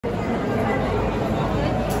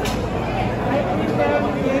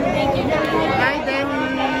Demi. Thank you, Demi. Hi, Demi.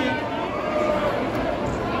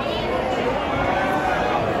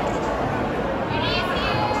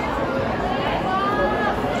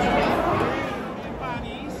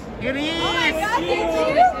 Iris! Oh my God, did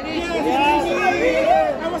you?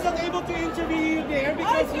 Yes, I was not able to interview you there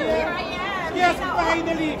because Here I am. yes, Now,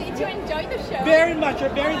 finally. Did you enjoy the show? Very much. You're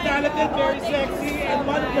very talented, very God, thank sexy, you so and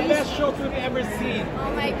one of the much. best shows we've ever seen.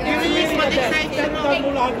 Oh my God. Iris, what excited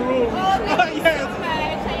Mulan room. Oh, thank you Yes. so much.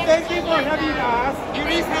 I Thank you for appreciate having that. us.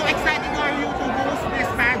 Iris, how excited are you to host this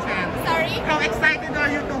pageant? Sorry? How excited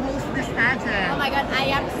are you to host this pageant? Oh my God, I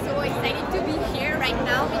am so excited to be here right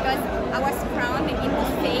now because I was crowned in the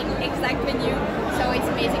same exact venue. So it's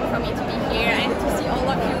amazing for me to be here and to see all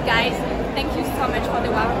of you guys. Thank you so much for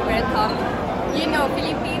the warm welcome. You know,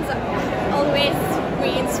 Philippines always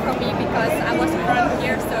wins for me because I was crowned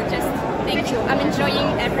here. So just thank you. I'm enjoying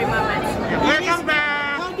every moment. Welcome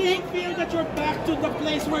back. How do you feel that you're back to the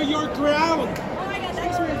place where you're crowned? Oh my God,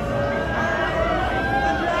 that's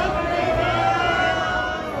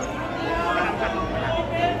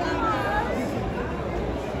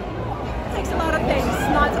takes a lot of things,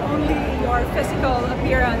 not only your physical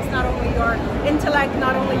appearance, not only your intellect,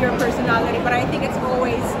 not only your personality, but I think it's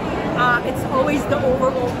always the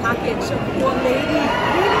overall package of who a lady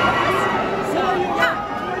really